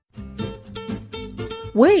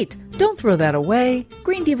Wait, don't throw that away.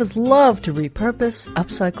 Green Divas love to repurpose,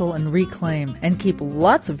 upcycle, and reclaim, and keep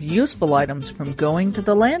lots of useful items from going to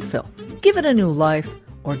the landfill. Give it a new life,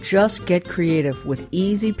 or just get creative with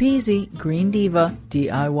easy-peasy Green Diva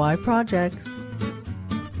DIY projects.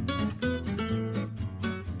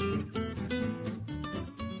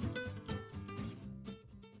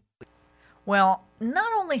 Well,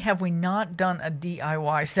 not only have we not done a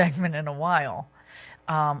DIY segment in a while,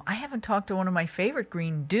 I haven't talked to one of my favorite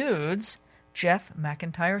green dudes, Jeff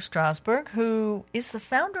McIntyre Strasberg, who is the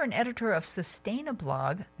founder and editor of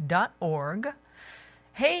sustainablog.org.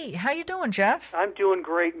 Hey, how you doing, Jeff? I'm doing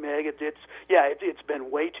great, Meg. It's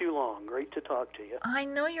been way too long. Great to talk to you. I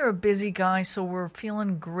know you're a busy guy, so we're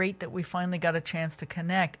feeling great that we finally got a chance to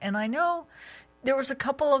connect. And I know there was a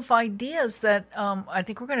couple of ideas that I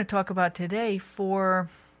think we're going to talk about today for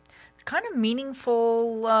kind of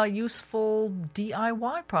meaningful, useful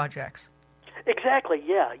DIY projects. Exactly,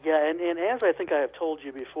 yeah. And as I think I have told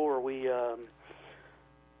you before,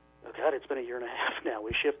 it's been a year and a half now.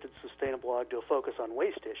 We shifted Sustainablog to a focus on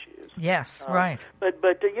waste issues. Yes, right. But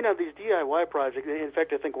these DIY projects, in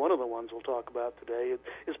fact, I think one of the ones we'll talk about today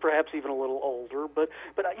is perhaps even a little older. But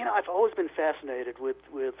I've always been fascinated with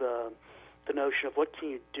the notion of what can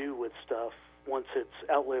you do with stuff once it's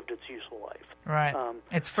outlived its useful life. Right.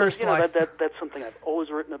 Its first life. That's something I've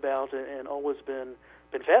always written about and always been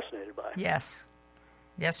fascinated by. Yes.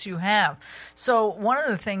 Yes, you have. So one of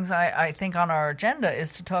the things I think on our agenda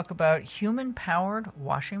is to talk about human-powered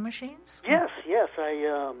washing machines. Yes.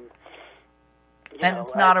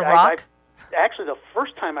 It's not a rock? Actually, the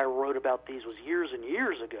first time I wrote about these was years and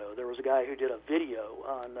years ago. There was a guy who did a video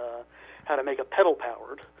on how to make a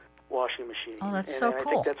pedal-powered washing machine. Oh, that's so cool. I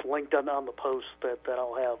think that's linked on the post that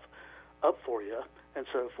I'll have up for you and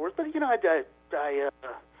so forth. But,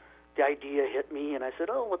 the idea hit me, and I said,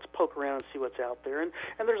 let's poke around and see what's out there. And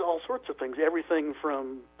there's all sorts of things, everything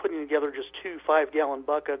from putting together just 2 5-gallon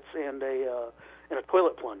buckets and a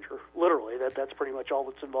toilet plunger. Literally, that's pretty much all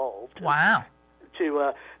that's involved. Wow.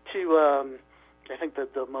 To I think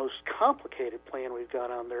that the most complicated plan we've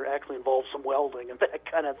got on there actually involves some welding and that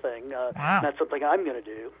kind of thing. Wow. Not something I'm going to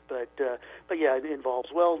do, but yeah, it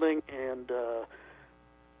involves welding and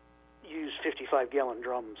use 55-gallon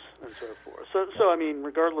drums and so forth. So I mean,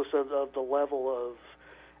 regardless of the level of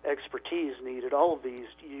expertise needed, all of these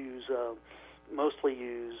mostly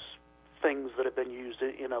use things that have been used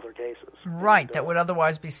in other cases. Right, that would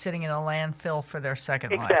otherwise be sitting in a landfill for their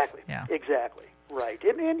second life. Exactly. Yeah. Exactly. Right,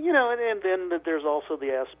 and then there's also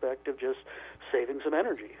the aspect of just saving some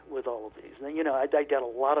energy with all of these. And I doubt a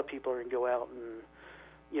lot of people are going to go out and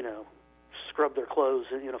scrub their clothes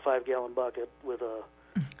in a 5-gallon bucket with a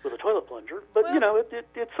toilet plunger. But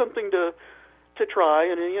it's something to try,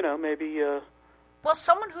 and maybe. Well,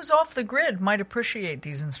 someone who's off the grid might appreciate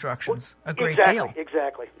these instructions a great deal.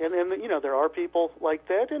 Exactly. And there are people like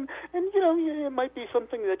that, and it might be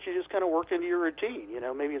something that you just kind of work into your routine.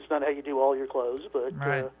 Maybe it's not how you do all your clothes, but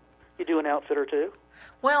right. You do an outfit or two.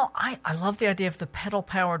 Well, I love the idea of the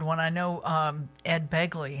pedal-powered one. I know Ed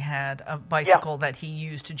Begley had a bicycle that he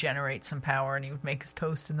used to generate some power, and he would make his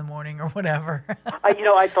toast in the morning or whatever.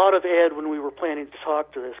 I thought of Ed when we were planning to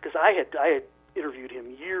talk to this, because I had interviewed him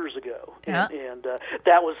years ago, and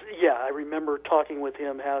that was I remember talking with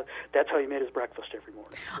him how that's how he made his breakfast every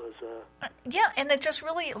morning. And it just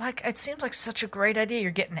really it seems like such a great idea.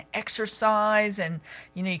 You're getting exercise, and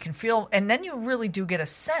you can feel, and then you really do get a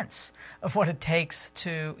sense of what it takes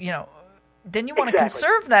to Then you want to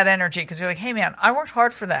conserve that energy because you're like, hey man, I worked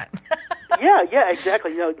hard for that. yeah,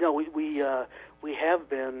 exactly. We have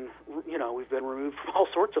been we've been removed from all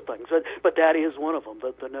sorts of things, but that is one of them.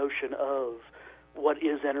 The notion of what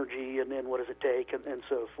is energy and then what does it take and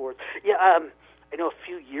so forth. Yeah, I know a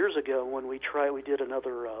few years ago when we did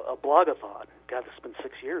another a blogathon. God, it's been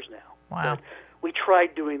 6 years now. Wow. But we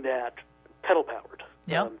tried doing that pedal powered.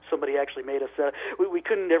 Yeah. Somebody actually made us. We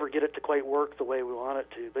couldn't ever get it to quite work the way we want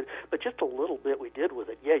it to, but just a little bit we did with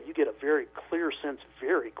it. Yeah, you get a very clear sense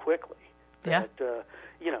very quickly. Yeah. That,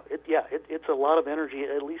 it's a lot of energy,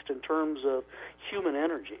 at least in terms of human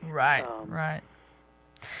energy. Right, right.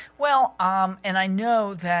 Well, and I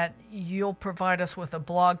know that you'll provide us with a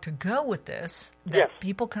blog to go with this that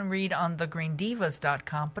people can read on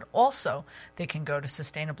thegreendivas.com, but also they can go to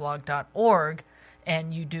sustainablog.org,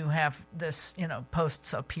 and you do have this,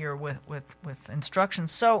 posts up here with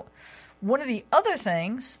instructions. So one of the other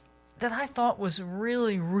things that I thought was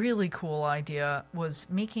really, really cool idea was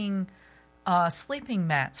making sleeping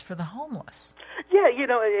mats for the homeless. Yeah,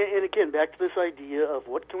 and again, back to this idea of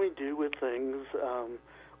what can we do with things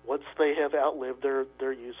once they have outlived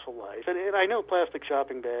their useful life. And I know plastic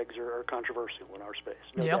shopping bags are controversial in our space,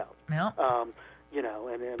 no doubt. Yeah.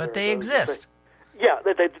 But they exist.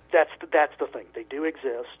 That's the thing. They do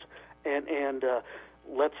exist, and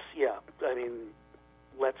let's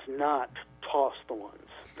not toss the ones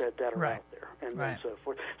that are out there and so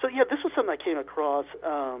forth. So this was something I came across.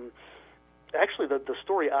 Actually, the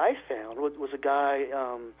story I found was a guy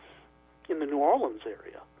in the New Orleans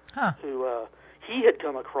area who he had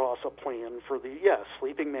come across a plan for the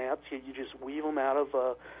sleeping mats. You just weave them out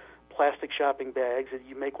of plastic shopping bags, and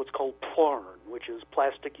you make what's called plarn, which is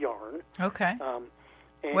plastic yarn. Okay.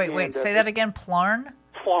 Wait, say that again, plarn?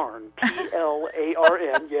 Plarn,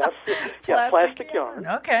 P-L-A-R-N, yes. Plastic yarn.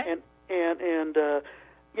 Okay. And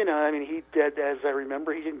he did, as I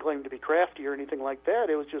remember, he didn't claim to be crafty or anything like that.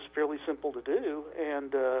 It was just fairly simple to do,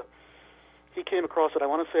 and he came across it, I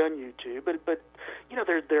want to say, on YouTube. But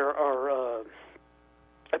there are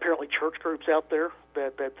apparently church groups out there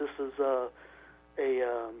that this is a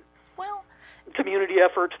community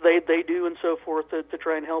effort they do and so forth to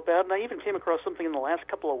try and help out. And I even came across something in the last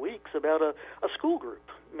couple of weeks about a school group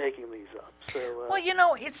making these up. So,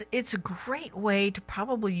 it's a great way to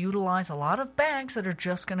probably utilize a lot of bags that are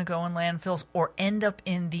just going to go in landfills or end up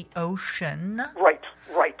in the ocean. Right.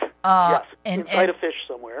 Yes, inside a fish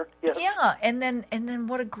somewhere. Yes. Yeah, and then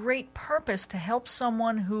what a great purpose to help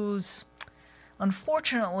someone who's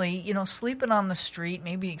unfortunately, sleeping on the street,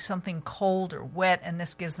 maybe something cold or wet, and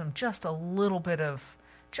this gives them just a little bit of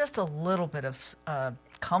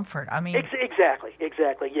comfort. I mean, exactly.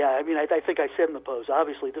 Yeah, I mean, I think I said in the post,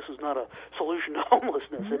 obviously, this is not a solution to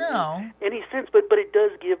homelessness in any sense, but it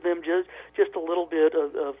does give them just a little bit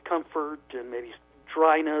of comfort and maybe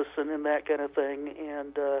dryness and that kind of thing,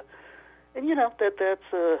 and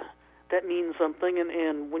that means something.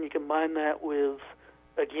 And when you combine that with,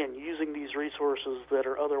 again, using these resources that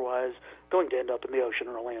are otherwise going to end up in the ocean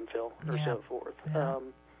or a landfill or so forth. Yeah.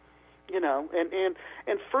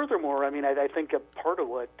 And furthermore, I mean, I think a part of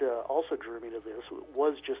what also drew me to this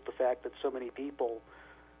was just the fact that so many people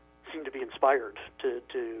seem to be inspired to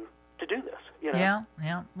do this. Yeah.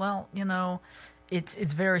 Well,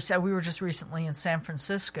 it's very sad. We were just recently in San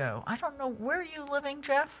Francisco. I don't know, where are you living,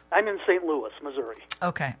 Jeff? I'm in St. Louis, Missouri.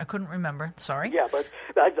 Okay, I couldn't remember. Sorry. Yeah, but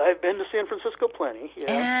I've been to San Francisco plenty.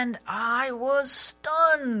 Yeah. And I was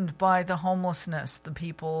stunned by the homelessness, the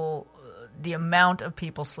people, the amount of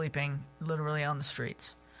people sleeping literally on the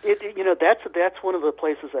streets. That's one of the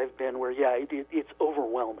places I've been where, it's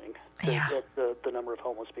overwhelming, the number of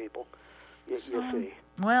homeless people you see.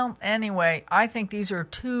 Well, anyway, I think these are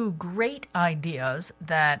two great ideas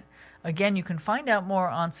that, again, you can find out more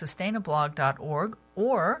on sustainablog.org,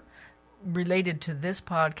 or related to this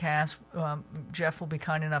podcast, Jeff will be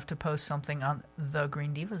kind enough to post something on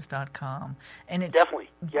thegreendivas.com. And it's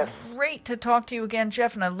definitely, yes, great to talk to you again,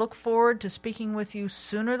 Jeff, and I look forward to speaking with you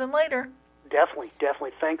sooner than later. Definitely.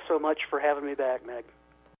 Thanks so much for having me back, Meg.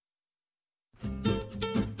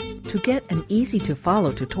 To get an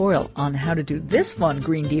easy-to-follow tutorial on how to do this fun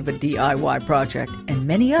Green Diva DIY project and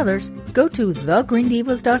many others, go to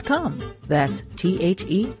thegreendivas.com. That's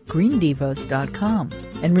THE-greendivas.com.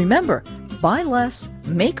 And remember, buy less,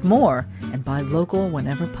 make more, and buy local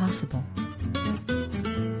whenever possible.